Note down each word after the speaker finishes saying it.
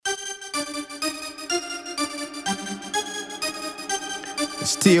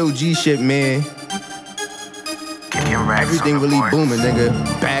It's T.O.G shit, man. Everything really booming, nigga.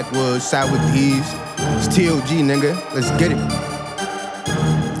 Backwoods, side with these. It's T.O.G, nigga. Let's get it.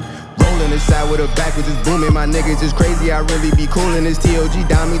 Rolling inside with a backwards, it's booming. My niggas is crazy, I really be coolin'. It's T.O.G,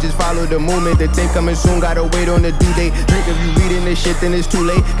 Dami, just follow the movement. The tape coming soon, gotta wait on the due date. Drink if you reading this shit, then it's too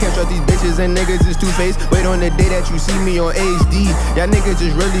late. Can't trust these bitches and niggas is two-faced. Wait on the day that you see me on HD. Y'all niggas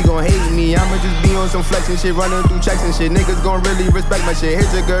just really gon' hate me. I'ma just be on some flexing shit, running through checks and shit. Niggas gon' really respect my shit.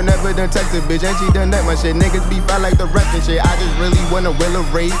 Here's your girl, never done text a bitch, and she done that my shit. Niggas be fat like the rep and shit. I just really wanna will a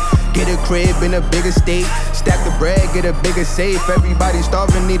race. Get a crib in a bigger state. Stack the bread, get a bigger safe. Everybody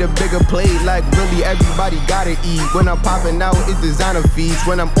starving, need a bigger plate. Like really everybody gotta eat. When I'm popping out, it's designer feeds.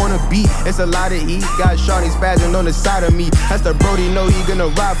 When I'm on a beat, it's a lot of heat. Got Shawty spazzing on the side of me. That's the Brody, know he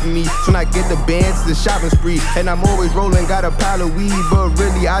gonna ride for me. So when I get the bands, it's a shopping spree. And I'm always rolling, got a pile of weed. But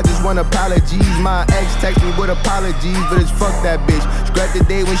really, I just want apologies. My ex text me with apologies, but it's fuck that bitch. Scrap the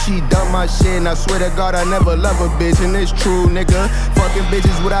day when she done my shit. And I swear to God, I never love a bitch. And it's true, nigga. Fucking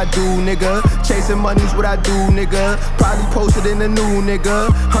bitches, what I do, nigga. Chasing money's what I do, nigga. Probably posted in the new, nigga.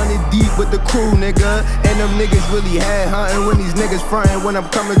 100 deep with the crew, nigga. And them niggas really head hunting when these niggas frontin'. When I'm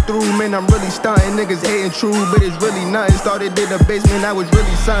coming through, man, I'm really stuntin'. Niggas hating true, but it's really nothing. Started in the basement, I was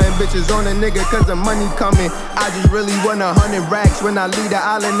really something. Bitches on a nigga, cause the money coming. I just really want 100 racks. When I leave the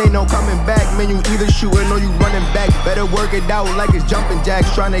island, ain't no coming back. Man, you either shooting or you running back. Better work it out like it's jumping jacks.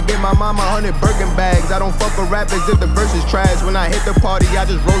 Trying to get my mama 100 Birkin bags. I don't fuck with rappers if the verse is trash. When I hit the party, I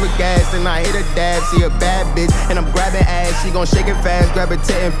just roll the gas. And I hit a dab, see a bad bitch, and I'm grabbing ass. She gon' shake it fast, grab a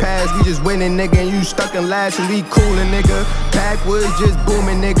tit and pass. We just winning, nigga, and you stuck in last. And we coolin', nigga. Backwoods just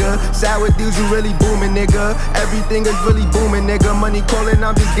booming, nigga. Side with these, you really booming, nigga. Everything is really booming, nigga. Money calling,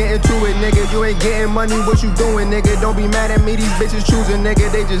 I'm just getting to it, nigga. You ain't getting money, what you doing, nigga? Don't be mad at me, these bitches choosing,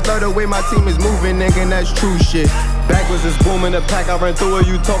 nigga. They just love the way my team is moving, nigga, and that's true shit. Backwoods is booming, the pack, I ran through it.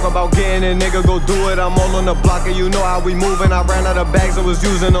 You talk about getting it, nigga, go do it. I'm all on the block and you know how we moving. I ran out of bags, I was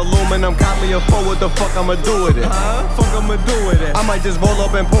using aluminum. Caught me a four, what the fuck I'ma do with it? Fuck I'ma do with it? I might just roll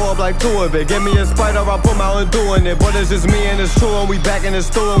up and pull up like two of it. Give me a Sprite or I'll put my own doing it. But it's just me and it's true, and we back in the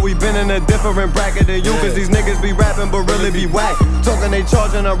store. And we been in a different bracket than you, cause these niggas be rapping but really be whack. Talking they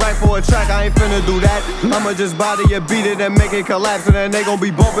charging a rack for a track, I ain't finna do that. I'ma just body it, beat it and make it collapse. And then they gon'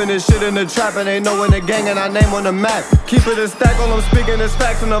 be bumping this shit in the trap. And they know in the gang and our name on the map. Keep it a stack, all I'm speaking is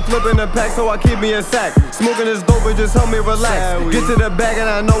facts. And I'm flipping the pack so I keep me a sack. Smoking this dope, it just help me relax. Get to the bag and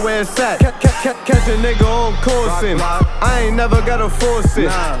I know where it's at. Catch a nigga on coursing. I ain't never gotta force it.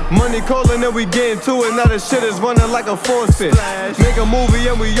 Money calling and we getting to it. Now the shit is running like a faucet. Make a movie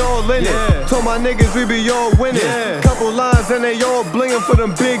and we all in it. Told my niggas we be all winning. Couple lines and they all blingin' for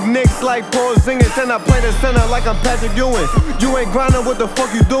them big nicks like Paul Zingis. And I play the center like I'm Patrick Ewing. You ain't grinding, what the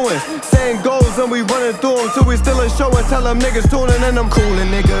fuck you doing? Saying goals and we running through them till we still a show and tell them niggas tuning in them. Coolin',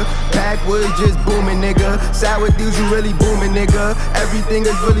 nigga. Backwoods just booming, nigga. Side with these, you really booming, nigga. Everything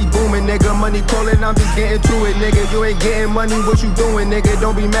is really booming, nigga. Money calling, I'm just getting to it, nigga. You ain't getting money, what you doing, nigga?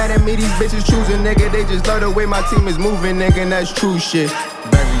 Don't be mad at me, these bitches choosing, nigga. They just love the way my team is moving, nigga, and that's true shit.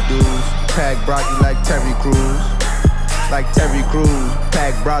 Berry dudes, pack broccoli like Terry Crews. Like Terry Crews,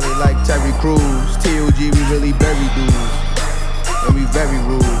 pack broccoli like Terry Crews. T.O.G, we really berry dudes. And we very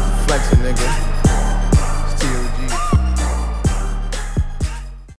rude, flexing, nigga.